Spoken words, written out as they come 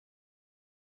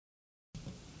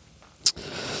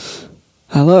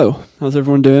Hello, how's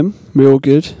everyone doing? We're all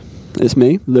good. It's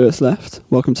me, Lewis Left.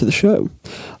 Welcome to the show.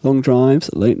 Long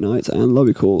drives, late nights, and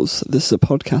lobby calls. This is a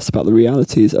podcast about the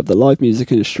realities of the live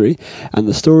music industry and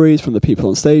the stories from the people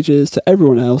on stages to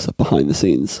everyone else behind the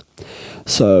scenes.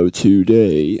 So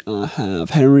today I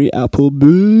have Henry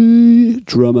Appleby,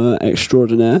 drummer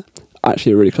extraordinaire.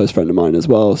 Actually a really close friend of mine as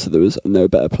well, so there was no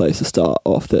better place to start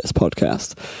off this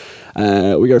podcast.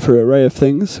 We go through an array of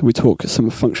things. We talk some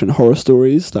function horror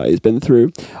stories that he's been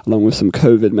through, along with some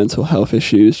COVID mental health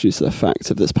issues due to the fact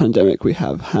of this pandemic. We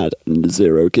have had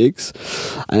 0 gigs.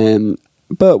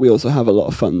 But we also have a lot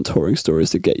of fun touring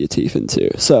stories to get your teeth into.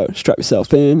 So strap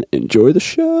yourself in, enjoy the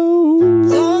show.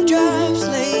 Long drives,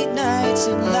 late nights,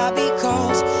 and lobby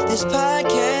calls. This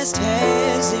podcast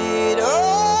has it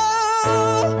all.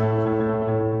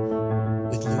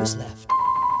 With Lewis Left.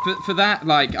 For that,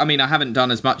 I haven't done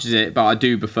as much as it, but I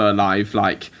do prefer live.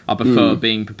 I prefer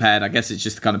being prepared. I guess it's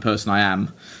just the kind of person I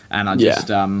am, and I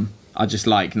just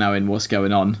like knowing what's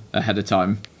going on ahead of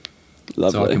time,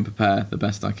 Lovely. so I can prepare the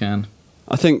best I can.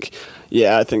 I think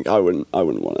I wouldn't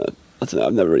want to. I don't know.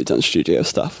 I've never really done studio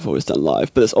stuff. I've always done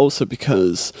live, but it's also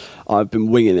because I've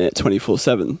been winging it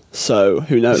 24/7. So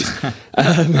who knows,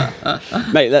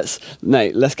 mate?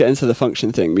 Let's get into the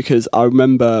function thing, because I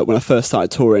remember when I first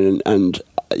started touring and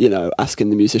asking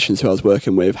the musicians who I was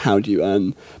working with, how do you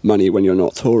earn money when you're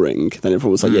not touring? Then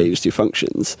everyone was like, yeah, you just do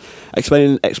functions.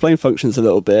 Explain functions a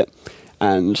little bit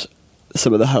and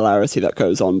some of the hilarity that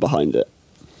goes on behind it.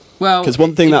 Well, because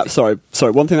one thing that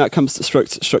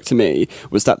struck to me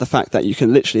was that the fact that you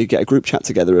can literally get a group chat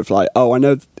together of like, oh, I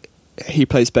know he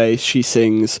plays bass, she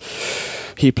sings,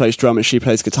 he plays drum and she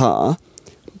plays guitar.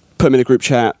 Put them in a group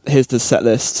chat. Here's the set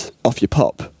list. Off you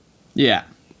pop. Yeah.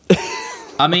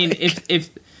 I mean, if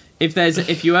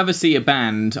you ever see a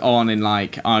band on in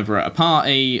either at a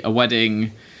party, a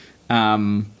wedding,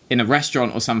 in a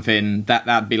restaurant or something,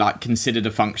 that'd be considered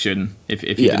a function if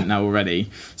you didn't know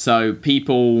already. So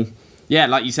people,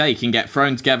 like you say, can get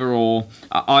thrown together, or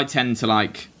I tend to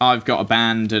I've got a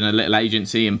band and a little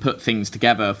agency and put things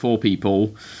together for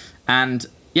people, and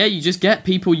you just get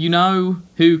people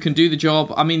who can do the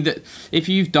job. I mean, if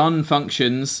you've done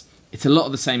functions, it's a lot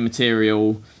of the same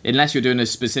material, unless you're doing a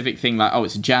specific thing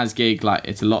it's a jazz gig,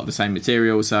 it's a lot of the same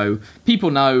material, so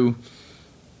people know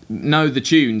the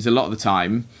tunes a lot of the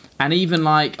time, and even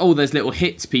there's little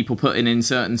hits people put in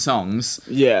certain songs,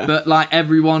 but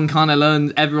everyone kind of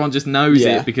learns, everyone just knows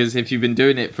it, because if you've been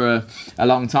doing it for a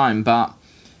long time. But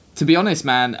to be honest,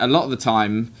 man, a lot of the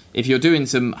time, if you're doing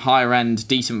some higher end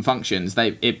decent functions,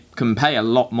 it can pay a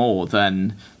lot more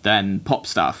than pop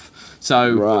stuff.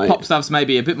 So pop stuff's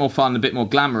maybe a bit more fun, a bit more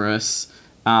glamorous,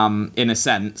 in a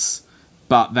sense,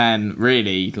 but then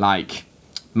really,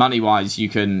 money-wise, you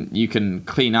can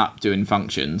clean up doing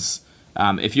functions.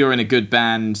 If you're in a good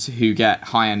band who get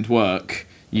high-end work,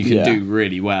 you can do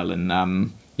really well. And,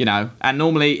 and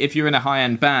normally if you're in a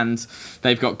high-end band,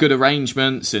 they've got good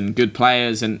arrangements and good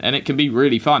players, and it can be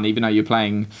really fun, even though you're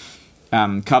playing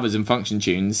covers and function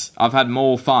tunes. I've had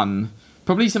more fun.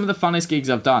 Probably some of the funnest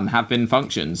gigs I've done have been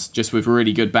functions, just with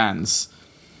really good bands.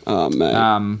 Oh,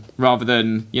 man. Rather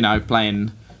than,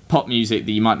 playing pop music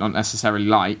that you might not necessarily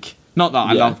like. Not that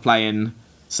I love playing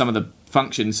some of the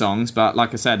function songs, but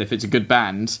like I said, if it's a good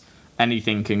band,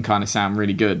 anything can kind of sound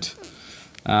really good.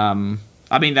 I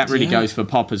mean, that really goes for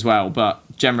pop as well, but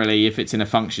generally, if it's in a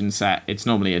function set, it's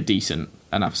normally a decent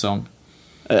enough song.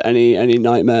 Any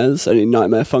nightmares? Any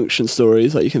nightmare function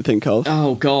stories that you can think of?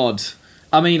 Oh, God.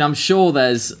 I mean, I'm sure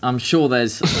there's I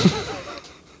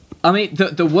mean,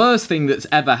 the worst thing that's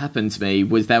ever happened to me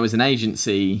was there was an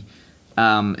agency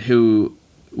who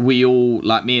we all,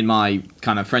 me and my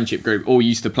kind of friendship group, all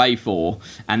used to play for,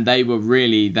 and they were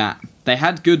really they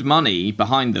had good money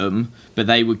behind them, but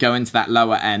they would go into that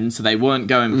lower end, so they weren't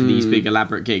going for these big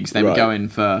elaborate gigs. They were going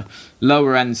for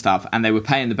lower end stuff, and they were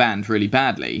paying the band really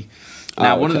badly.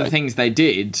 Now, one of the things they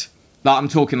did, I'm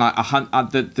talking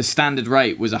the standard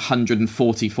rate was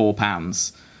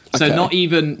 £144. So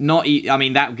I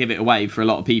mean, that would give it away for a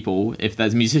lot of people if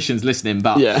there's musicians listening,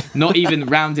 but not even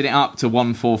rounding it up to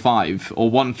 145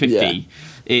 or 150. Yeah.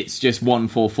 It's just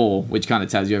 144, which kind of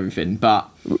tells you everything. But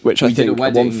which I think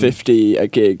 150 a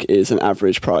gig is an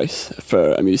average price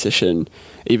for a musician,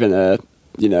 even a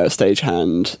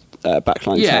stagehand,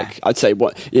 backline tech. I'd say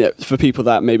for people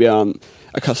that maybe aren't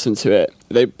accustomed to it,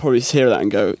 they probably hear that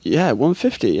and go, yeah,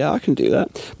 150, I can do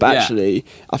that. But actually,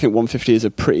 I think 150 is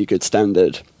a pretty good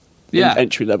standard.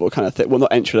 Entry level kind of thing. Well,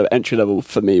 not entry level. Entry level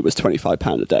for me was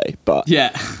 £25 a day, but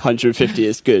 150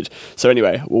 is good. So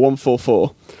anyway,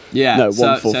 144. Yeah, no,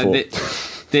 144.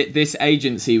 So this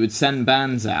agency would send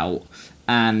bands out,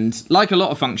 And like a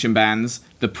lot of function bands,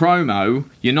 the promo,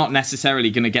 you're not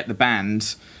necessarily going to get the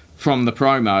band from the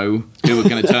promo who are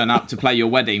going to turn up to play your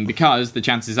wedding, because the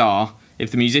chances are,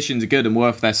 if the musicians are good and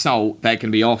worth their salt, they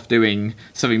can be off doing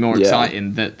something more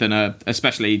exciting than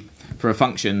especially for a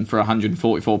function for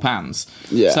 £144.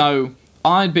 Yeah. So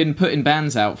I'd been putting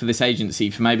bands out for this agency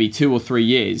for maybe 2 or 3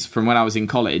 years from when I was in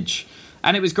college.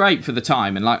 And it was great for the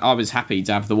time, and like I was happy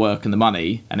to have the work and the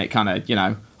money, and it kind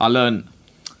of, I learned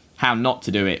how not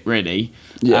to do it, really.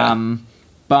 Yeah.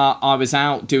 But I was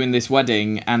out doing this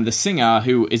wedding, and the singer,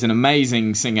 who is an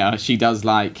amazing singer, she does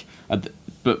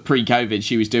but pre-COVID,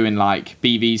 she was doing like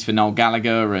BVs for Noel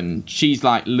Gallagher, and she's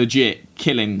like legit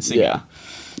killing singer.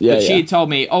 Yeah. But she had told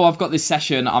me, I've got this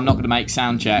session, I'm not going to make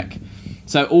sound check.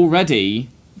 So already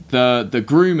the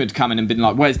groom had come in and been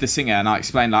like, where's the singer? And I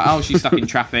explained like, she's stuck in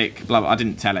traffic, blah, blah. I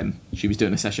didn't tell him she was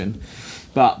doing a session,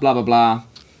 but blah, blah,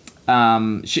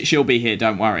 blah. She'll be here,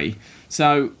 don't worry.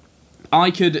 So I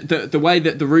could, the way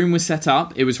that the room was set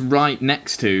up, it was right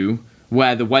next to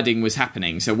where the wedding was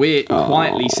happening. So we're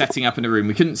quietly setting up in a room.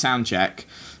 We couldn't sound check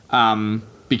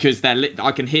because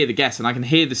I can hear the guests and I can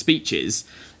hear the speeches,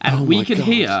 and we could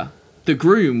hear the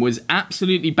groom was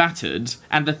absolutely battered,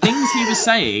 and the things he was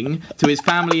saying to his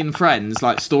family and friends,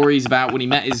 like stories about when he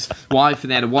met his wife and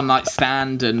they had a one-night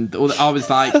stand, and I was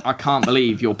like, I can't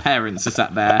believe your parents are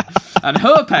sat there and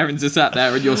her parents are sat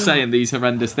there and you're saying these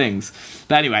horrendous things.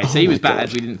 But anyway, so he was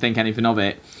battered. We didn't think anything of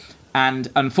it. And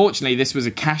unfortunately, this was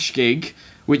a cash gig,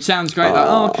 which sounds great,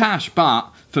 like, cash, but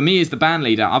for me as the band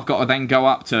leader, I've got to then go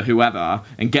up to whoever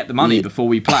and get the money before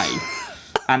we play.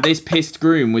 And this pissed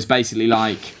groom was basically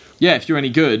like, yeah, if you're any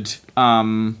good,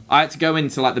 I had to go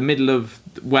into like the middle of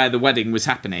where the wedding was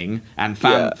happening and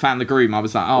found the groom. I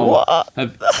was like,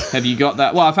 have you got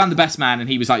that? Well, I found the best man, and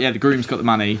he was like, yeah, the groom's got the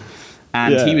money.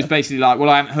 And he was basically like, well,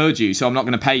 I haven't heard you, so I'm not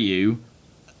going to pay you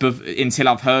until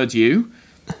I've heard you.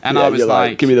 And I was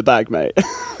like, give me the bag, mate.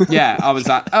 Yeah, I was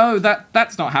like, oh,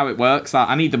 that's not how it works. Like,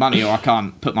 I need the money or I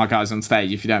can't put my guys on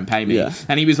stage if you don't pay me. Yeah.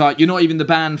 And he was like, you're not even the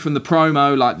band from the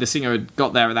promo. Like, the singer had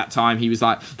got there at that time. He was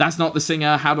like, that's not the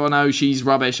singer. How do I know she's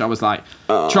rubbish? I was like,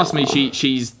 trust me,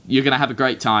 you're going to have a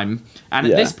great time. And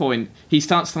at this point, he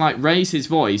starts to like raise his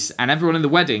voice, and everyone in the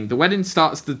wedding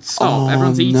starts to stop.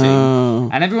 Everyone's eating.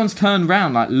 And everyone's turned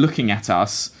around, like, looking at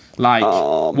us. Like,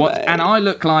 what? Mate. And I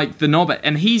look like the knob,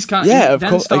 and he's kind of... of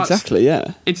course, exactly,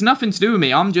 yeah. It's nothing to do with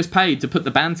me. I'm just paid to put the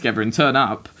band together and turn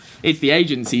up. It's the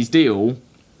agency's deal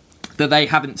that they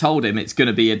haven't told him it's going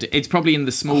to be... It's probably in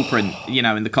the small print,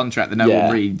 in the contract that no one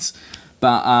reads.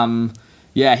 But,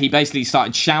 he basically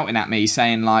started shouting at me,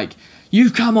 saying, like,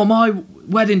 you've come on my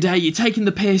wedding day, you're taking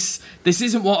the piss, this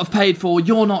isn't what I've paid for,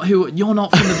 you're not from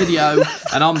the video,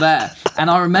 and I'm there. And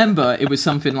I remember it was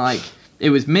something like... It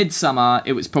was midsummer,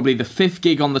 it was probably the 5th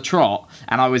gig on the trot,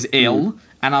 and I was ill,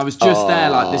 and I was just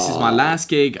there like, this is my last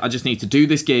gig, I just need to do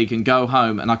this gig and go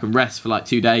home, and I can rest for like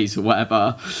 2 days or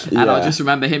whatever. And I just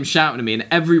remember him shouting at me, and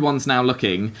everyone's now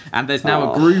looking, and there's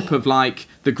now a group of like,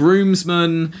 the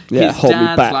groomsmen, his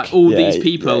dad, like all these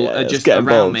people are just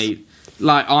around me.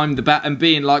 Like, I'm the bat, and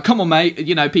being like, come on, mate,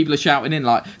 people are shouting in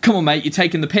like, come on, mate, you're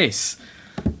taking the piss.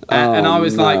 And I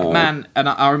was like, man, and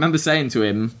I remember saying to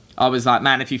him, I was like,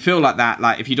 man, if you feel like that,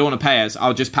 like, if you don't want to pay us,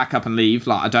 I'll just pack up and leave.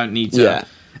 Like, I don't need to.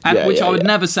 Which I would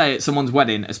never say at someone's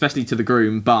wedding, especially to the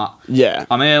groom, but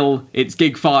I'm ill, it's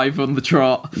gig 5 on the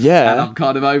trot, and I'm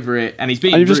kind of over it. And he's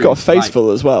being And you've just rude, got a face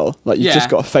full as well. Like, you've just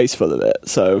got a face full of it,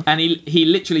 so... And he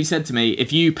literally said to me,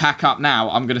 if you pack up now,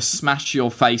 I'm going to smash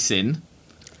your face in.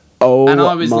 Oh, and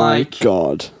I was my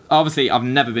God. Obviously, I've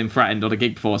never been threatened on a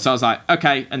gig before, so I was like,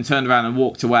 okay, and turned around and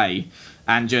walked away.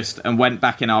 And went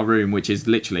back in our room, which is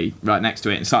literally right next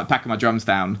to it, and started packing my drums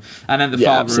down. And then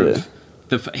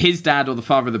his dad or the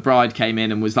father of the bride came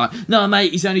in and was like, "No,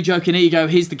 mate, he's only joking. Here you go.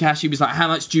 Here's the cash." He was like, "How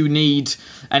much do you need?"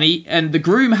 And the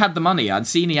groom had the money. I'd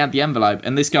seen he had the envelope,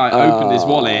 and this guy opened his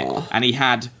wallet and he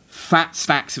had fat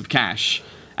stacks of cash.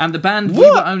 And the band,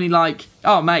 we were only like,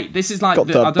 "Oh, mate, this is like I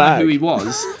don't know who he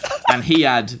was," and he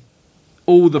had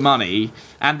all the money.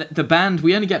 And the band,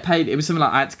 we only get paid, it was something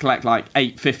like I had to collect like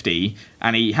 $8.50,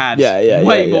 and he had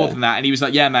way more than that. And he was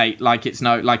like, yeah, mate, like it's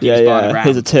no, like he was buying around.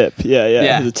 Here's a tip.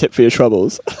 Here's a tip for your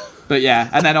troubles. But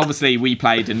and then obviously we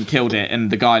played and killed it,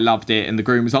 and the guy loved it, and the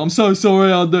groom was like, I'm so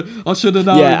sorry, I should have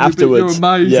known. Yeah, afterwards. You're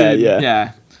amazing.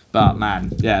 Yeah. But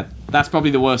man, that's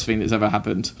probably the worst thing that's ever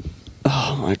happened.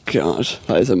 Oh my God,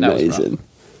 that is amazing.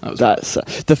 That's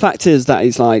the fact is that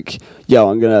he's like,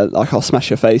 yo, I'll smash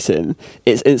your face in.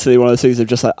 It's instantly one of those things of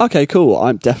just like, okay, cool,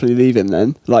 I'm definitely leaving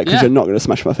then. Like, because you're not going to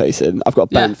smash my face in. I've got a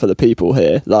band for the people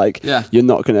here. Like, you're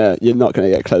not gonna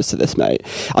get close to this, mate.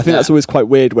 I think that's always quite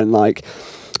weird when like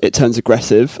it turns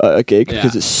aggressive at a gig, Yeah.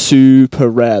 because it's super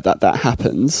rare that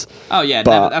happens. Oh yeah,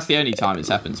 But- never, that's the only time it's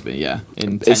happened to me. Yeah,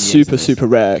 in 10 It's years. super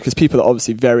rare, because people are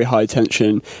obviously very high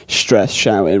tension, stress,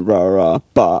 shouting, rah rah,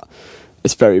 but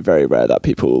it's very, very rare that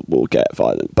people will get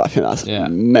violent. But I think that's Yeah.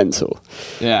 mental.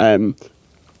 Yeah.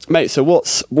 Mate, so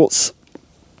what's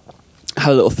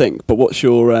had a little think, but what's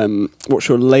your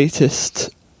latest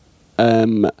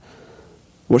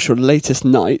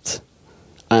night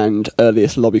and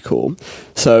earliest lobby call?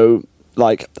 So,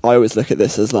 like, I always look at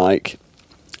this as like,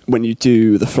 when you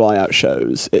do the fly out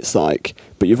shows, it's like,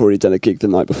 but you've already done a gig the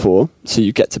night before, so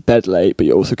you get to bed late, but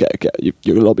you also get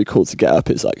your lobby call to get up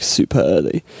is like super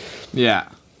early. Yeah.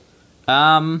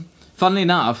 Funnily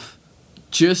enough,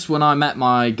 just when I met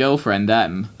my girlfriend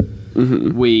Em,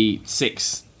 we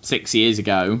 6 years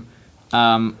ago,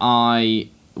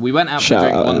 we went out for Shout a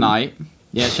drink out, one Em. night.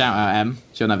 Yeah, shout out Em.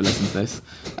 She'll never listen to this.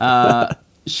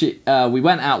 We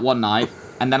went out one night,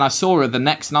 and then I saw her the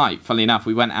next night. Funnily enough,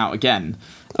 we went out again,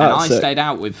 and I sick. stayed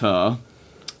out with her.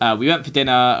 We went for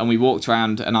dinner and we walked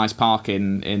around a nice park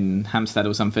in Hampstead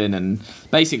or something, and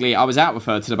basically I was out with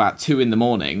her till about 2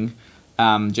 a.m,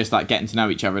 just like getting to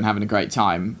know each other and having a great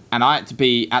time. And I had to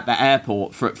be at the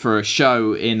airport for a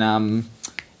show in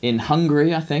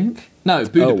Hungary, I think. No,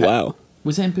 Budapest. Oh wow,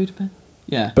 Was it in Budapest?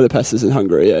 Yeah. Budapest is in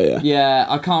Hungary. Yeah. Yeah,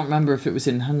 I can't remember if it was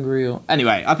in Hungary or...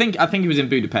 Anyway, I think it was in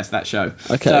Budapest, that show.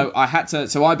 Okay.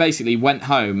 So I basically went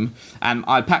home and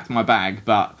I packed my bag,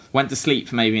 but went to sleep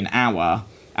for maybe an hour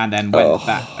and then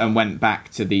went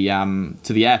back to the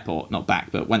airport. Not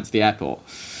back, but went to the airport.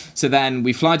 So then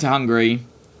we fly to Hungary,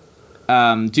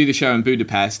 do the show in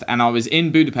Budapest, and I was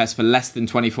in Budapest for less than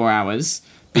 24 hours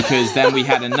because then we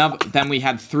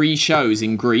had 3 shows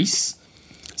in Greece.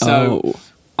 So Oh.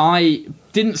 I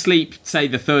didn't sleep, say,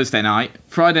 the Thursday night.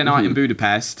 Friday night in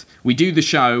Budapest, we do the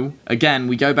show. Again,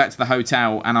 we go back to the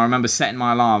hotel, and I remember setting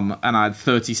my alarm, and I had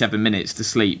 37 minutes to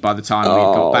sleep by the time we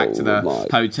got back to the my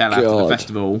hotel after the God.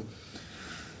 festival.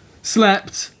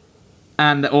 Slept,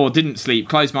 or didn't sleep,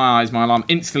 closed my eyes, my alarm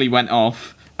instantly went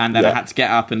off, and then I Yeah. had to get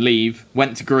up and leave,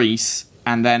 went to Greece,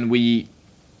 and then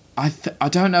I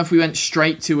don't know if we went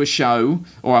straight to a show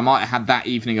or I might have had that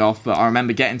evening off, but I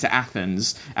remember getting to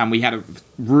Athens and we had a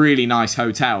really nice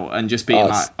hotel and just being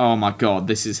like, oh my God,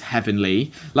 this is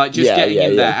heavenly. Like just getting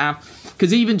in there.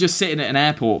 Because even just sitting at an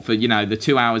airport for, the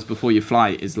 2 hours before your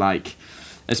flight is like,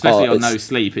 especially on no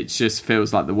sleep, it just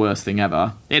feels like the worst thing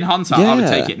ever. In hindsight, I would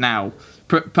take it now.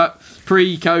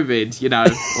 Pre-COVID,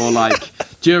 or like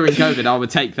during COVID, I would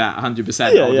take that 100%. I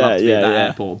would love to be at that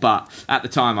airport. But at the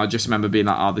time, I just remember being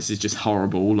like, oh, this is just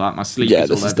horrible. Like my sleep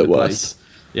is all over the place.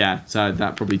 Yeah, so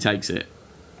that probably takes it.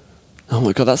 Oh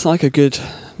my God, that's like a good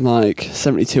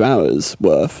 72 hours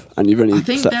worth, and you've only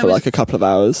slept for like a couple of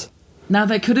hours. Now,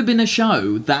 there could have been a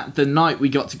show that the night we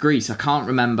got to Greece. I can't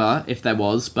remember if there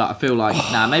was, but I feel like,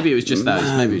 maybe it was just those.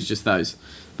 Maybe it was just those.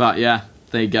 But yeah,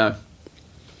 there you go.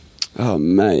 Oh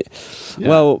mate. Yeah,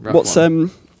 well, rough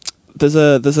one. there's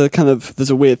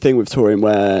a weird thing with touring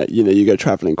where you go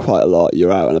travelling quite a lot.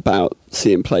 You're out and about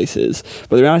seeing places,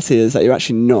 but the reality is that you're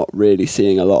actually not really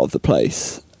seeing a lot of the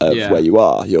place of where you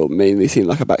are. You're mainly seeing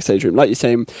like a backstage room, like you're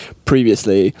saying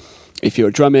previously. If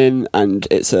you're drumming and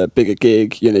it's a bigger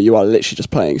gig, you are literally just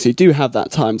playing. So you do have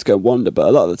that time to go wander, but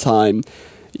a lot of the time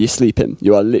you're sleeping.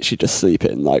 You are literally just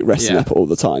sleeping, like resting up all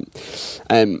the time.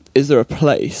 Is there a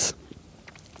place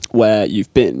where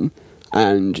you've been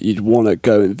and you'd want to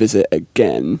go and visit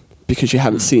again because you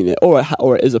haven't seen it,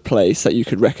 or it is a place that you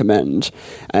could recommend,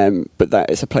 but that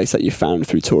it's a place that you found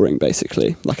through touring,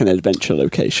 basically, like an adventure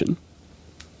location?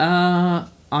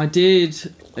 I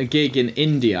did a gig in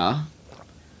India,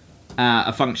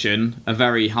 a function, a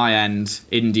very high-end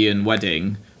Indian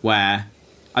wedding, where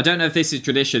I don't know if this is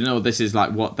tradition or this is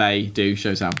like what they do,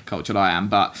 shows how cultured I am,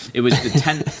 but it was the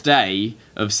 10th day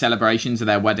of celebrations of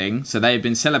their wedding. So they had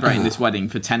been celebrating this wedding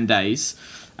for 10 days,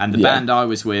 and the band I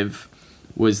was with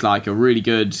was like a really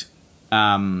good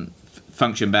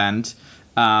function band.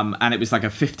 And it was like a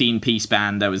 15-piece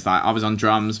band. There was I was on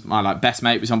drums, my best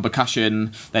mate was on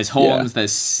percussion, there's horns,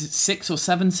 there's 6 or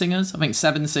 7 singers, I think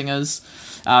 7 singers.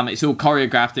 It's all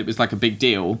choreographed. It was like a big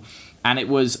deal, and it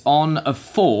was on a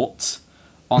fort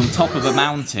on top of a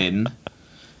mountain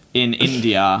in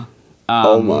India.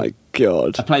 Oh my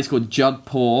God. A place called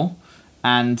Jodhpur,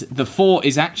 and the fort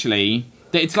is actually,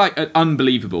 it's like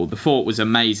unbelievable. The fort was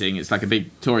amazing. It's like a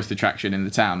big tourist attraction in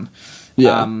the town.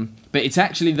 But it's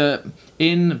actually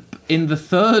in the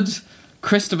third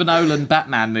Christopher Nolan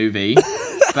Batman movie,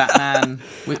 Batman.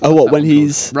 When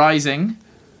he's Rising?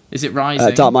 Is it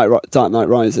Rising? Dark Knight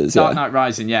Rises. Dark Knight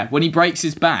Rising. Yeah, when he breaks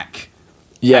his back.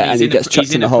 Yeah, and he gets chucked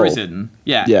he's in a the hole. prison.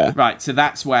 Yeah, Yeah. right. So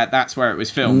that's where it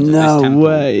was filmed. at No this temple.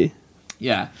 way.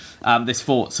 Yeah, this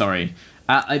fort. Sorry,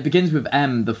 it begins with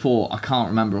M. The fort. I can't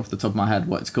remember off the top of my head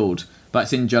what it's called, but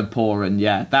it's in Jodhpur, and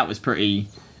yeah, that was pretty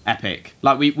epic.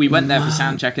 Like we went there for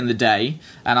sound check in the day,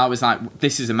 and I was like,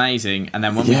 "This is amazing." And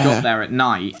then when we got there at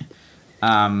night,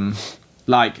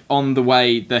 like on the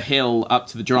way the hill up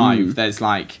to the drive, there's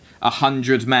like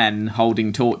 100 men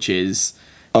holding torches.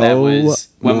 There was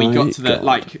when we got to the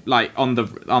like on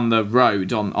the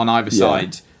road on either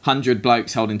side, 100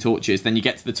 blokes holding torches. Then you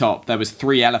get to the top, there was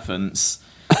 3 elephants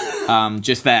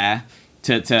just there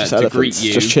to greet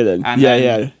you, just chilling. And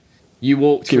then you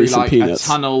walked through like a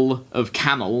tunnel of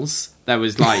camels. There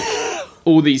was like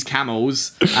all these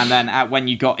camels, and then when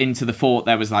you got into the fort,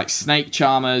 there was like snake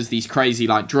charmers, these crazy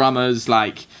like drummers.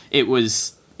 Like it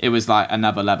was like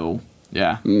another level.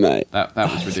 Yeah, mate, that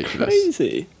was ridiculous.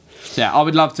 Crazy. Yeah, I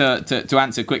would love to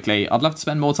answer quickly. I'd love to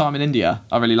spend more time in India.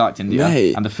 I really liked India,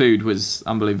 and the food was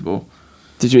unbelievable.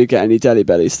 Did you get any Delhi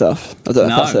belly stuff? I don't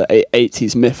know if that's an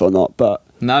 80s myth or not, but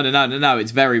no.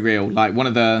 It's very real. Like one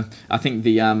of I think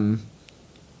the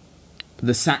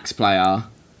sax player,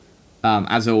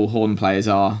 as all horn players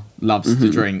are, loves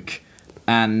to drink,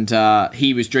 and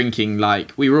he was drinking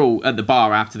like we were all at the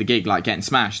bar after the gig, like getting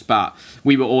smashed, but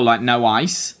we were all like no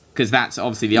ice. Because that's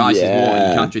obviously the ice is water,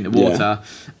 you can't drink the water.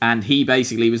 And he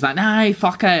basically was like, "Nah,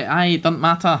 fuck it, it doesn't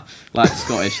matter." Like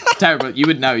Scottish. Terrible. You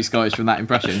would know he's Scottish from that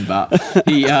impression, but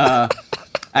he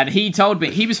and he told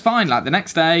me he was fine. Like the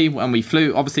next day when we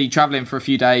flew, obviously travelling for a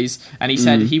few days, and he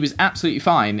said he was absolutely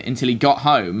fine until he got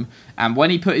home. And when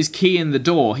he put his key in the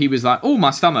door, he was like, "Oh,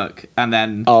 my stomach," and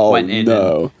then went in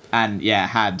and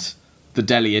had the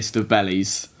delliest of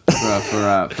bellies.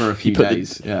 For a few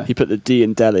days, He put the D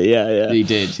in Delhi, He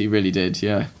did, he really did,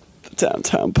 yeah.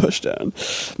 Downtown pushdown,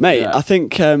 mate. Yeah. I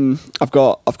think I've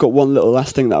got one little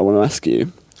last thing that I want to ask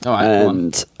you. All right,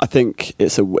 and I think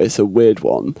it's a weird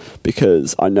one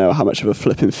because I know how much of a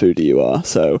flipping foodie you are.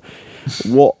 So,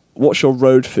 what's your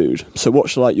road food? So,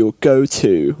 what's like your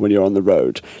go-to when you're on the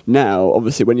road? Now,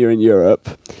 obviously, when you're in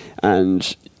Europe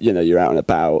and you're out and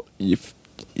about,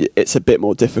 it's a bit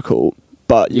more difficult.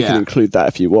 But you can include that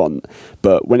if you want.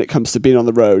 But when it comes to being on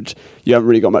the road, you haven't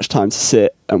really got much time to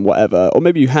sit and whatever. Or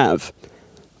maybe you have.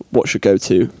 What's your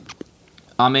go-to?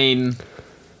 I mean,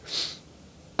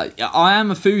 I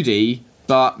am a foodie,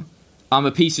 but I'm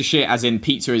a piece of shit, as in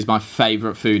pizza is my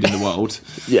favourite food in the world.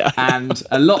 Yeah. And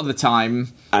a lot of the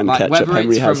time... And like, ketchup. Whether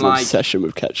Henry it's has from, an obsession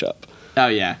with ketchup. Oh,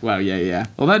 yeah. Well, yeah.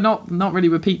 Although not really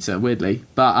with pizza, weirdly.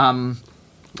 But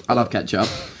I love ketchup.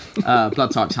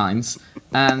 Blood type Heinz.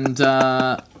 And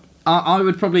I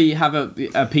would probably have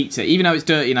a pizza, even though it's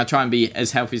dirty, and I try and be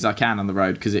as healthy as I can on the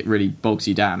road because it really bogs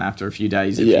you down after a few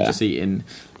days if you're just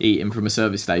eating from a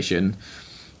service station.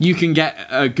 You can get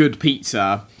a good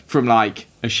pizza from like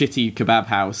a shitty kebab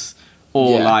house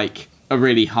or like a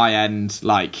really high-end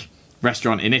like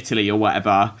restaurant in Italy or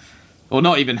whatever, or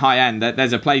not even high-end.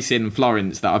 There's a place in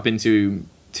Florence that I've been to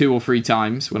 2 or 3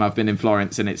 times when I've been in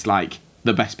Florence, and it's like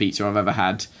the best pizza I've ever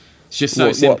had. It's just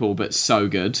so simple, but so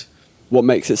good. What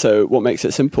makes it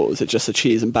simple? Is it just a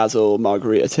cheese and basil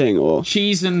margarita thing, or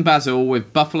cheese and basil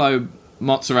with buffalo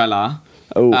mozzarella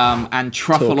and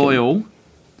truffle oil?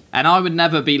 And I would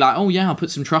never be like, "Oh yeah, I'll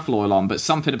put some truffle oil on." But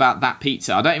something about that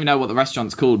pizza, I don't even know what the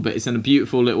restaurant's called, but it's in a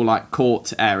beautiful little like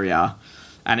court area.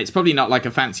 And it's probably not like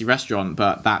a fancy restaurant,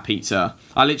 but that pizza...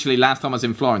 I literally, last time I was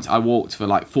in Florence, I walked for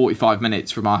like 45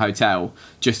 minutes from our hotel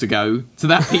just to go to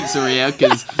that pizzeria,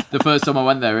 because the first time I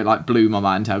went there, it like blew my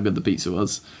mind how good the pizza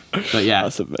was. But yeah.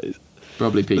 That's amazing.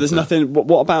 Probably pizza. But there's nothing...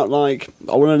 What about like...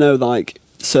 I want to know like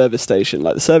service station.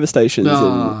 Like the service stations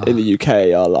in the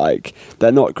UK are like...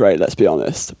 They're not great, let's be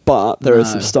honest. But there are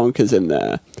some stonkers in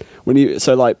there. When you...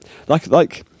 So like...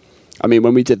 I mean,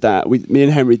 when we did that, me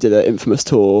and Henry did an infamous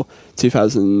tour,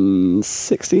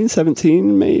 2016,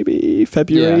 17 maybe,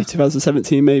 February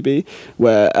 2017 maybe,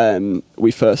 where we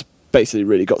first basically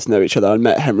really got to know each other. I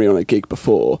met Henry on a gig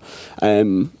before,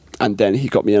 and then he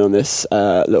got me in on this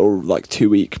little like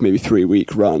 2-week, maybe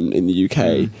 3-week run in the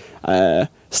UK,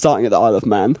 starting at the Isle of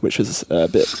Man, which was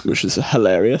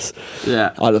hilarious.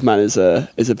 Yeah, Isle of Man is a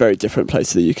very different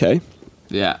place to the UK.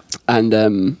 Yeah,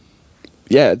 and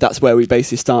that's where we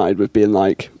basically started with being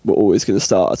like, we're always going to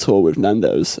start a tour with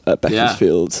Nando's at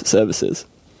Beaconsfield Services.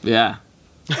 Yeah.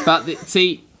 But,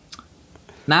 see,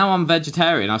 now I'm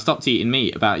vegetarian. I stopped eating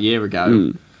meat about a year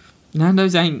ago.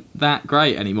 Nando's ain't that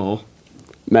great anymore.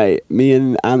 Mate, me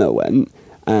and Anna went,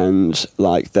 and,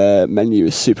 like, their menu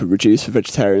is super reduced for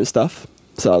vegetarian stuff.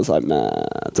 So I was like, nah,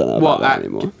 I don't know about that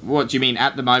anymore. What do you mean,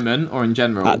 at the moment or in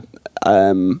general?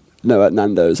 No, at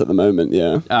Nando's at the moment,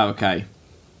 yeah. Oh, okay.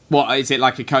 What is it,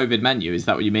 like a COVID menu? Is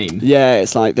that what you mean? Yeah,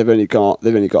 it's like they've only got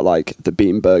like the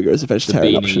bean burger as a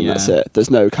vegetarian beanie, option. yeah. That's it. There's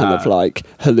no kind of like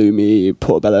halloumi,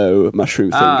 portobello,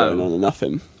 mushroom thing going on, or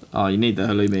nothing. Oh, you need the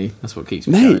halloumi. That's what keeps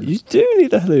me Mate, going. you do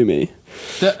need the halloumi.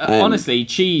 Honestly,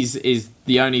 cheese is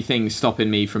the only thing stopping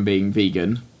me from being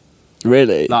vegan.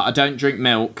 Really? Like, I don't drink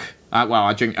milk.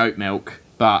 I drink oat milk,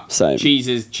 but Same. cheese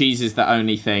is the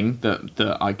only thing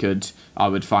that I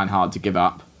would find hard to give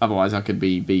up. Otherwise, I could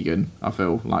be vegan. I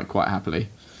feel like quite happily.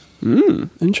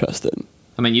 Interesting.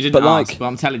 I mean, you didn't But, ask, like- but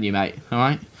I'm telling you, mate. All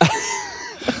right.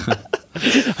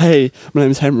 Hey, my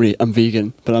name's Henry. I'm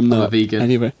vegan, but I'm not a vegan.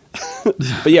 anyway.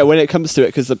 But yeah, when it comes to it,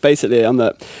 because basically on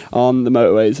the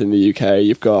motorways in the UK,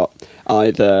 you've got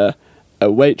either a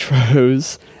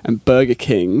Waitrose and Burger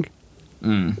King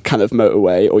kind of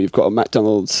motorway, or you've got a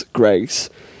McDonald's, Greggs,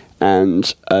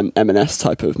 and an M&S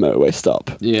type of motorway stop.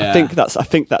 Yeah. I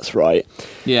think that's right.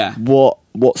 Yeah.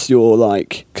 What's your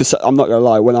like? Because I'm not gonna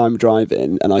lie, when I'm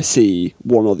driving and I see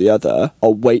one or the other,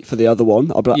 I'll wait for the other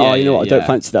one. I'll be like, Yeah, oh, you know what? I don't yeah.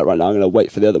 fancy that right now. I'm gonna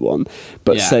wait for the other one.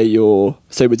 But Yeah.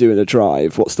 say we're doing a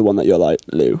drive. What's the one that you're like,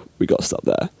 Lou? We got to stop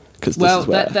there because this Well, is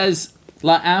where. there's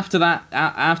like after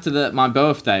my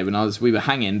birthday when we were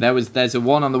hanging, there's a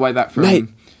one on the way back from Mate.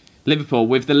 Liverpool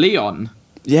with the Leon.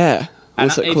 Yeah. And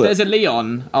What's it if called? there's a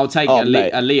Leon, I'll take Oh,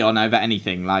 mate. a Leon over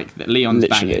anything. Like Leon's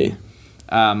Literally.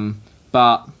 banging.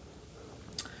 But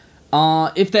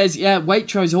if there's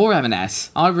Waitrose or M&S,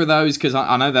 either of those, because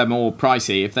I know they're more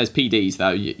pricey. If there's PDs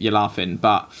though, you're laughing.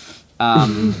 But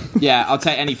I'll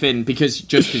take anything because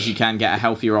you can get a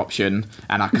healthier option,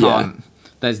 and I can't. Yeah.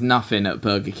 There's nothing at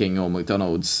Burger King or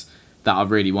McDonald's that I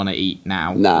really want to eat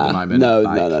now. Nah, at the moment.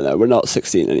 no. We're not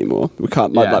 16 anymore. We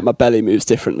can't. Yeah. My belly moves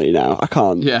differently now. I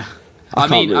can't. Yeah, I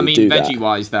can't really do that. veggie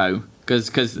wise though,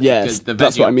 because Yes, the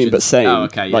that's veggie what I mean, but options- same, Oh,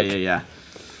 okay, like- yeah.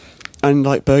 And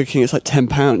like Burger King, it's like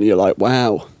 £10. And you're like,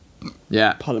 wow.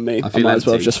 Yeah. Pardon me. I I feel might as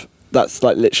well empty. just. That's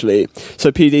like literally.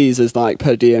 So PDs is like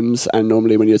per diems, and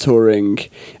normally when you're touring,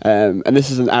 and this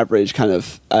is an average kind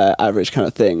of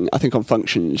thing. I think on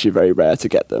functions you're very rare to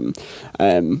get them,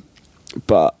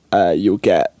 but you'll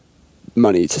get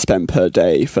money to spend per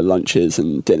day for lunches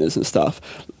and dinners and stuff.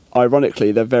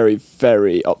 Ironically, they're very,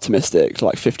 very optimistic.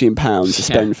 Like £15 to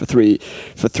spend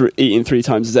for eating 3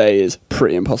 times a day is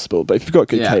pretty impossible. But if you've got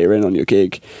good catering on your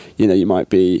gig, you might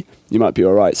be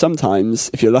all right. Sometimes,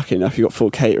 if you're lucky enough, you've got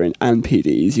full catering and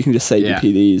PDs. You can just save your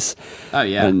PDs,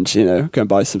 and go and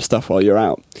buy some stuff while you're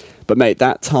out. But mate,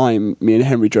 that time me and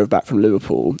Henry drove back from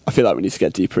Liverpool, I feel like we need to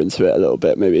get deeper into it a little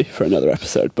bit, maybe for another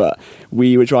episode. But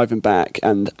we were driving back,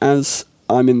 and as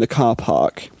I'm in the car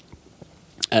park.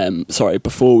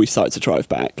 Before we started to drive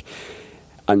back,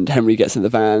 and Henry gets in the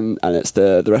van, and it's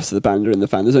the rest of the band are in the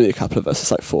van. There's only a couple of us.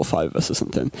 It's like 4 or 5 of us or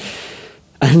something.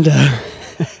 And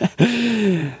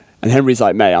and Henry's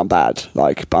like, mate, I'm bad.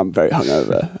 Like, I'm very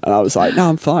hungover. And I was like, no,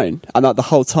 I'm fine. And the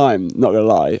whole time, not gonna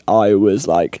lie, I was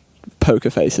like poker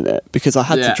facing it because I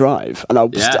had to drive, and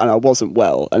I wasn't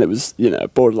well, and it was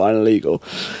borderline illegal,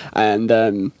 and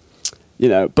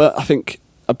but I think.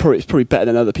 It's probably better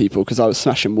than other people because I was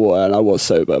smashing water and I was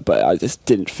sober, but I just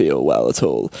didn't feel well at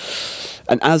all.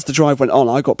 And as the drive went on,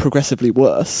 I got progressively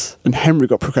worse, and Henry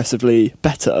got progressively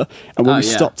better. And when we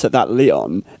stopped at that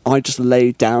Leon, I just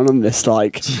laid down on this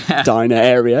diner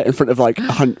area in front of like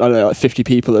 50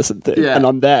 people or something, and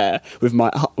I'm there with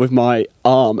my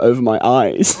arm over my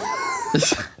eyes.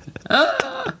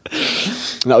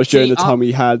 And that was during the time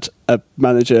we had a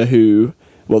manager who.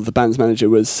 Well, the band's manager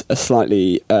was a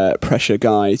slightly pressure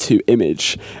guy to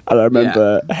Image. And I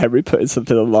remember Henry putting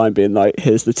something online being like,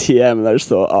 here's the TM. And I just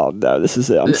thought, oh, no, this is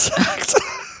it. I'm sacked.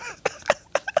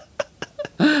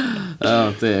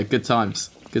 Oh, dear. Good times.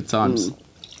 Good times.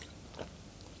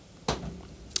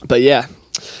 But yeah.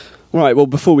 Right, well,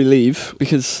 before we leave,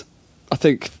 because I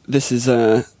think this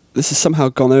has somehow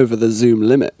gone over the Zoom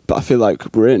limit, but I feel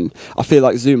like we're in. I feel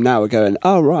like Zoom now are going,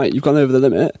 oh, right, you've gone over the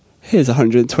limit. Here's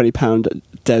 £120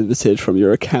 debited from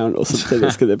your account or something.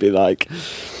 It's going to be like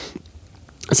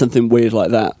something weird like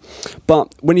that.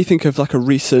 But when you think of like a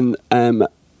recent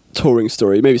touring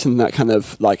story, maybe something that kind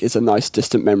of like is a nice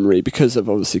distant memory because of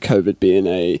obviously COVID being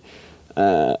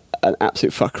an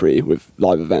absolute fuckery with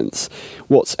live events.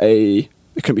 It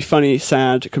could be funny,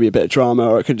 sad, it could be a bit of drama,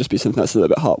 or it could just be something that's a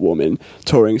little bit heartwarming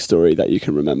touring story that you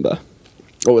can remember.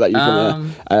 Or that you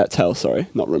want to tell, sorry,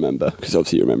 not remember, because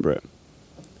obviously you remember it.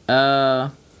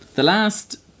 The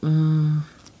last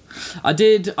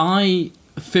I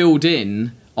filled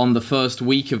in on the first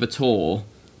week of a tour,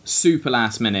 super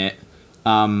last minute,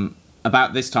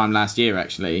 about this time last year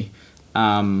actually,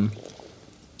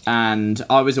 and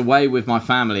I was away with my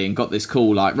family and got this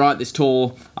call like, right, this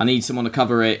tour, I need someone to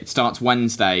cover it. It starts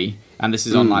Wednesday, and this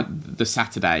is on like the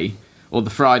Saturday or the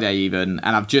Friday even,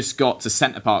 and I've just got to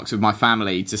Centre Parks with my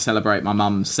family to celebrate my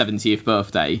mum's 70th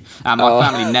birthday, and my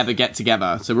family never get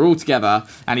together, so we're all together,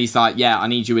 and he's like, yeah, I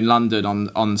need you in London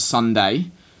on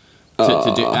Sunday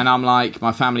to do, and I'm like,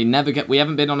 my family we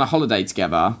haven't been on a holiday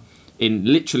together in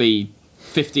literally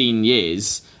 15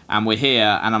 years, and we're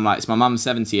here, and I'm like, it's my mum's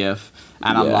 70th,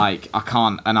 and I'm like, I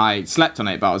can't, and I slept on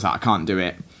it, but I was like, I can't do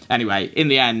it. Anyway, in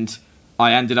the end,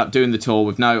 I ended up doing the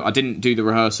tour I didn't do the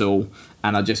rehearsal,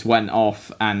 and I just went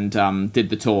off and did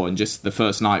the tour, and just the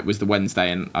first night was the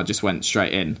Wednesday, and I just went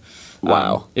straight in.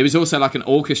 Wow. It was also like an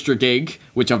orchestra gig,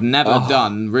 which I've never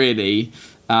done, really,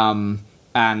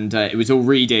 and it was all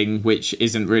reading, which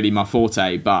isn't really my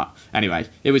forte, but anyway,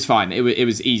 it was fine. It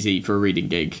was easy for a reading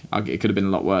gig. It could have been a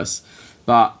lot worse.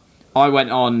 But I went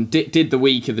on, did the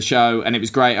week of the show, and it was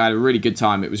great. I had a really good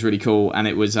time. It was really cool, and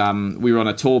it was we were on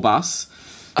a tour bus.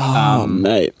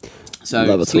 Mate.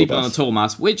 So sleeping on a tour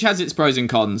bus, which has its pros and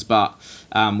cons, but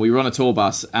we were on a tour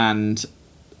bus, and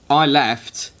I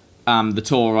left the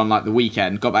tour on like the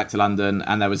weekend, got back to London,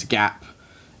 and there was a gap,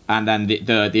 and then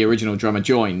the original drummer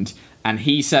joined, and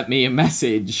he sent me a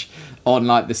message on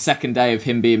like the second day of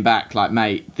him being back, like,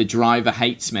 mate, the driver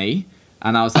hates me,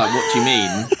 and I was like, what do you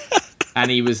mean? And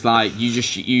he was like,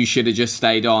 you should have just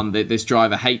stayed on, this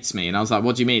driver hates me, and I was like,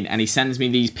 what do you mean? And he sends me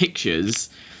these pictures.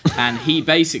 And he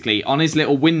basically, on his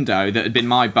little window that had been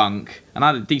my bunk, and I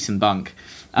had a decent bunk,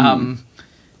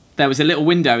 there was a little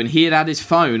window, and he had his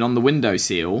phone on the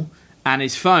windowsill, and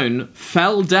his phone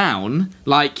fell down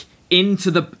like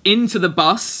into the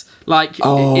bus, like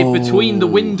in between the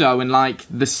window and like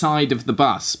the side of the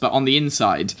bus, but on the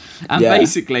inside. And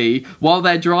basically, while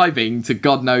they're driving to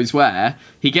God knows where,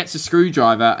 he gets a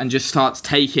screwdriver and just starts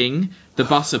taking the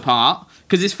bus apart.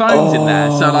 Because his phone's in there,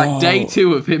 so like day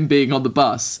 2 of him being on the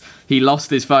bus, he lost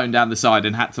his phone down the side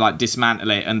and had to like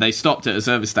dismantle it, and they stopped at a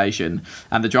service station,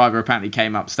 and the driver apparently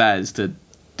came upstairs to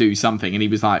do something, and he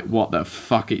was like, what the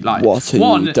fuck, like, what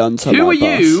have you done to who my are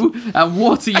bus? you and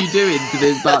what are you doing to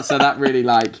this bus? So that really,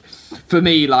 like, for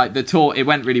me, like, the tour, it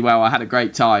went really well. I had a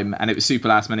great time, and it was super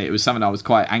last minute. It was something I was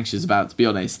quite anxious about, to be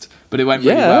honest, but it went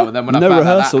really well. And then when I found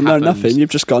rehearsal, out that happened, nothing, you've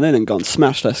just gone in and gone,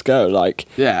 smash, let's go. Like,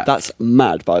 that's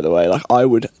mad, by the way. Like, I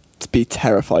would be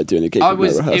terrified doing a gig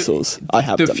with no rehearsals. I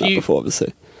have done that before,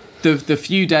 obviously. The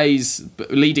few days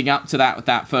leading up to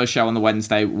that first show on the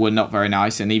Wednesday were not very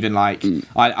nice, and even like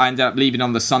I ended up leaving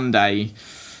on the Sunday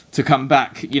to come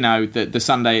back, you know, the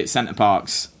Sunday at Centre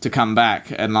Parks to come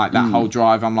back, and like that whole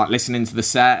drive I'm like listening to the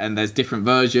set, and there's different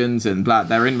versions, and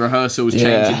they're in rehearsals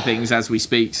changing things as we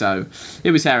speak, so it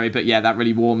was hairy, but yeah, that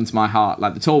really warmed my heart.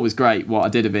 Like, the tour was great, what I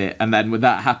did of it, and then when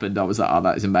that happened I was like, oh,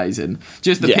 that is amazing.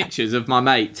 Just the pictures of my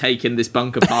mate taking this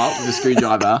bunk apart with a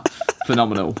screwdriver,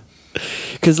 phenomenal.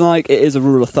 Because, like, it is a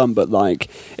rule of thumb, but, like,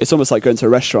 it's almost like going to a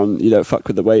restaurant. You don't fuck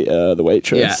with the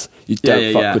waitress. You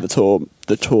don't fuck with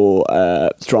the tour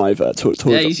driver.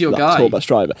 He's your guy. Tour bus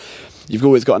driver. You've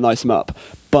always got to nice them up.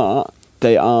 But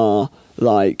they are,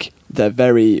 like, they're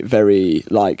very, very,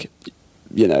 like,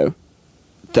 you know,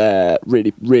 they're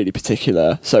really, really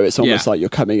particular. So it's almost like you're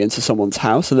coming into someone's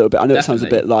house a little bit. I know it sounds a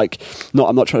bit like,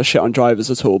 I'm not trying to shit on drivers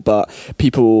at all, but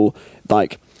people,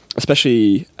 like,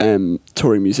 especially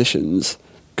touring musicians,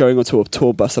 going onto a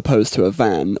tour bus opposed to a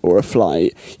van or a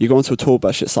flight, you go onto a tour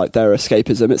bus, it's like their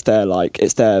escapism, it's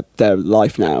their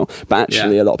life now. But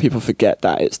actually, a lot of people forget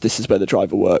that this is where the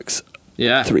driver works.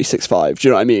 365. Do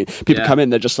you know what I mean? People come in,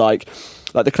 they're just like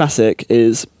the classic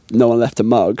is no one left a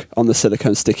mug on the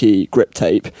silicone sticky grip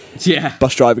tape. Yeah.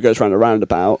 Bus driver goes round a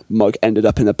roundabout, mug ended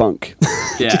up in a bunk.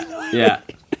 Yeah.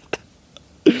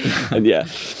 And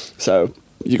so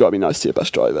you got to be nice to your bus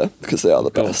driver, because they are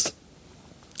the best.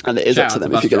 And it is up to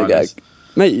them if you're going to get...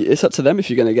 Mate, it's up to them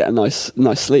if you're going to get a nice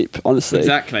sleep, honestly.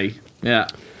 Exactly, yeah.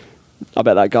 I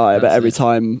bet every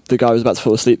time the guy was about to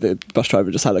fall asleep, the bus driver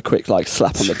just had a quick, like,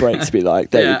 slap on the brakes to be like,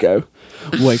 there you go,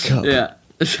 wake up. Yeah.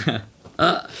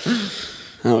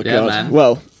 Oh, yeah, God. man.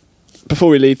 Well, before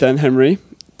we leave then, Henry,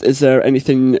 is there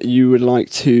anything you would like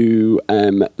to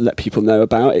let people know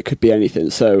about? It could be anything.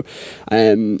 So,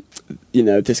 you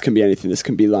know, this can be anything. This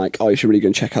can be like, oh, you should really go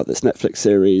and check out this Netflix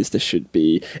series. This should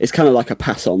be... It's kind of like a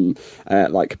pass on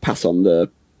the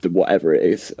whatever it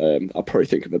is. I'll probably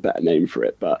think of a better name for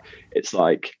it, but it's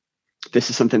like,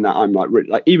 this is something that I'm like, really,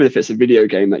 like, even if it's a video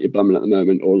game that you're bumming at the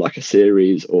moment, or like a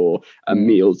series, or a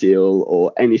meal deal,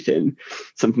 or anything,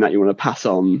 something that you want to pass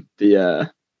on the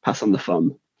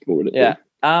fun. What would it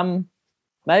be?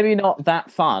 Maybe not that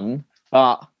fun,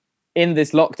 but in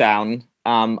this lockdown,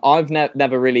 I've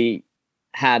never really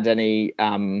had any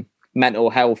mental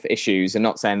health issues, and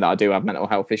not saying that I do have mental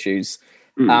health issues,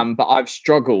 but I've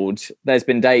struggled. There's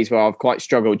been days where I've quite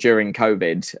struggled during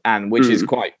COVID, and which is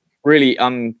quite really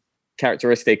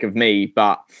uncharacteristic of me,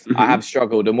 but I have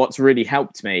struggled. And what's really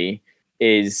helped me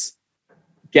is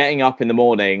getting up in the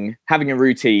morning, having a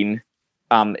routine.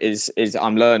 Is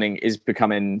I'm learning is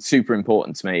becoming super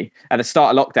important to me. At the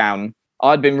start of lockdown,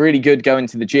 I'd been really good going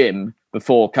to the gym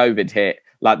before COVID hit.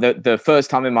 Like the first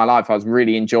time in my life, I was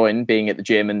really enjoying being at the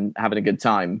gym and having a good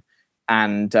time.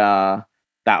 And that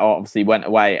obviously went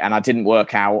away, and I didn't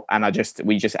work out, and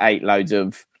we just ate loads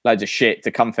of shit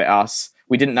to comfort us.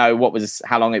 We didn't know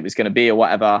how long it was going to be or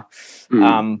whatever.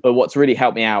 But what's really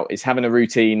helped me out is having a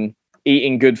routine,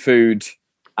 eating good food,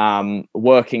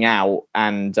 working out,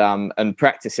 and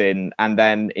practicing, and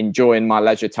then enjoying my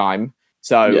leisure time.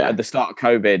 So at the start of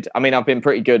COVID, I mean, I've been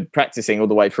pretty good practicing all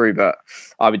the way through, but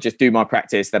I would just do my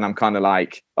practice. Then I'm kind of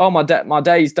like, oh, my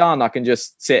day's done. I can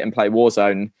just sit and play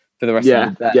Warzone for the rest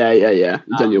of the day. Yeah.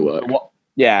 You've done your work.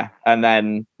 And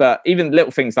then, but even little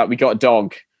things like we got a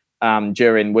dog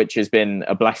during, which has been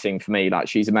a blessing for me. Like,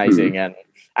 she's amazing. And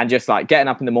just like getting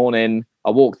up in the morning,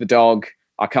 I walk the dog,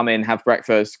 I come in, have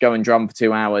breakfast, go and drum for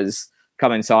 2 hours,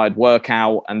 come inside, work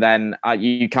out, and then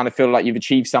you kind of feel like you've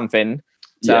achieved something.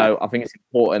 So I think it's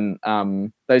important.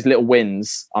 Those little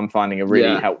wins I'm finding are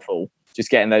really helpful. Just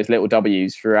getting those little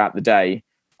W's throughout the day,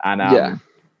 and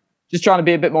just trying to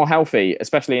be a bit more healthy,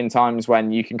 especially in times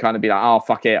when you can kind of be like, oh,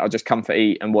 fuck it, I'll just comfort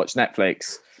eat and watch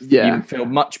Netflix. Yeah, you feel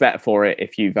much better for it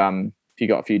if you've got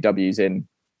a few W's in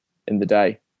the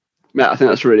day. Matt, I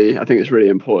think it's really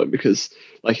important because,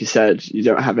 like you said, you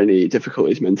don't have any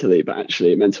difficulties mentally, but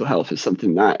actually mental health is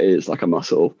something that is like a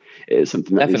muscle. It is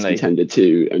something that needs to be tended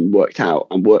to and worked out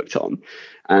and worked on.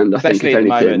 And especially at the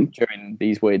moment during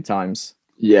these weird times.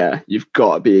 Yeah, you've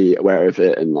got to be aware of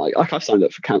it. And like I've signed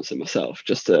up for counselling myself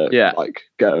just to like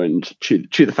go and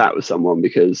chew the fat with someone,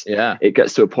 because it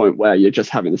gets to a point where you're just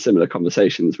having similar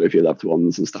conversations with your loved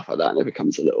ones and stuff like that, and it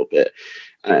becomes a little bit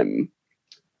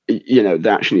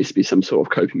there actually needs to be some sort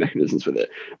of coping mechanisms with it.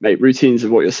 Mate, routines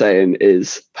of what you're saying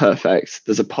is perfect.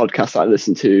 There's a podcast I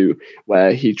listen to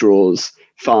where he draws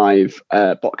 5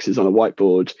 boxes on a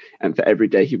whiteboard, and for every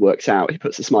day he works out, he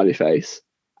puts a smiley face.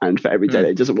 And for every day that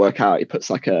he doesn't work out, he puts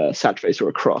like a sad face or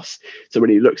a cross. So when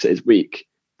he looks at his week,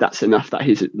 that's enough that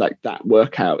he's like, that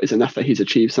workout is enough that he's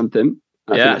achieved something. And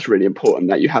I think that's really important,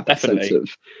 that you have that sense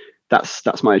of,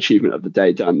 that's my achievement of the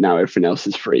day done. Now everything else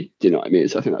is free. Do you know what I mean?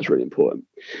 So I think that's really important.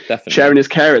 Definitely. Sharing is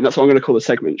caring. That's what I'm going to call the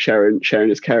segment. Sharing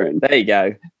is caring. There you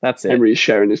go. That's it. Henry's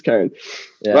sharing is caring.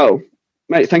 Yeah. Well,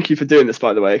 mate, thank you for doing this,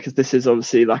 by the way, because this is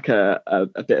obviously like a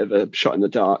bit of a shot in the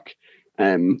dark,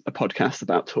 a podcast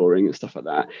about touring and stuff like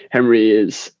that. Henry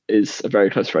is a very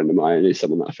close friend of mine. He's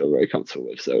someone that I feel very comfortable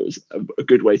with. So it was a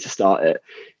good way to start it.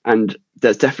 And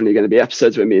there's definitely going to be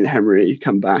episodes where me and Henry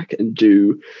come back and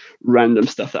do random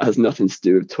stuff that has nothing to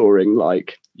do with touring,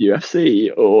 like UFC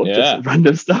or just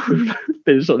random stuff we've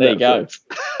finished on Netflix.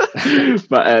 There you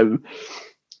go.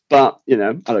 but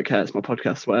I don't care. It's my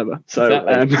podcast, whatever. So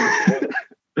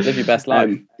live your best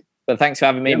life. But thanks for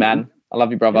having me, man. I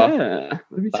love you, brother.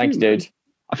 Yeah, thanks, dude.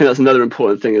 I think that's another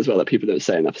important thing as well that people don't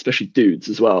say enough, especially dudes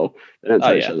as well. They don't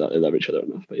tell each other that they love each other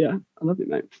enough. But yeah, I love you,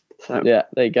 mate. So yeah,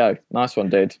 there you go. Nice one,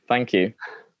 dude. Thank you.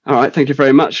 All right, thank you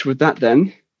very much. With that,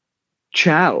 then,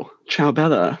 ciao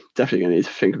Bella. Definitely gonna need to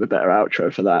think of a better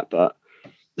outro for that, but.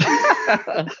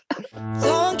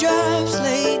 Long drives,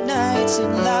 late nights,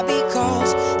 and lobby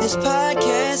calls. This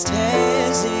podcast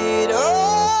has it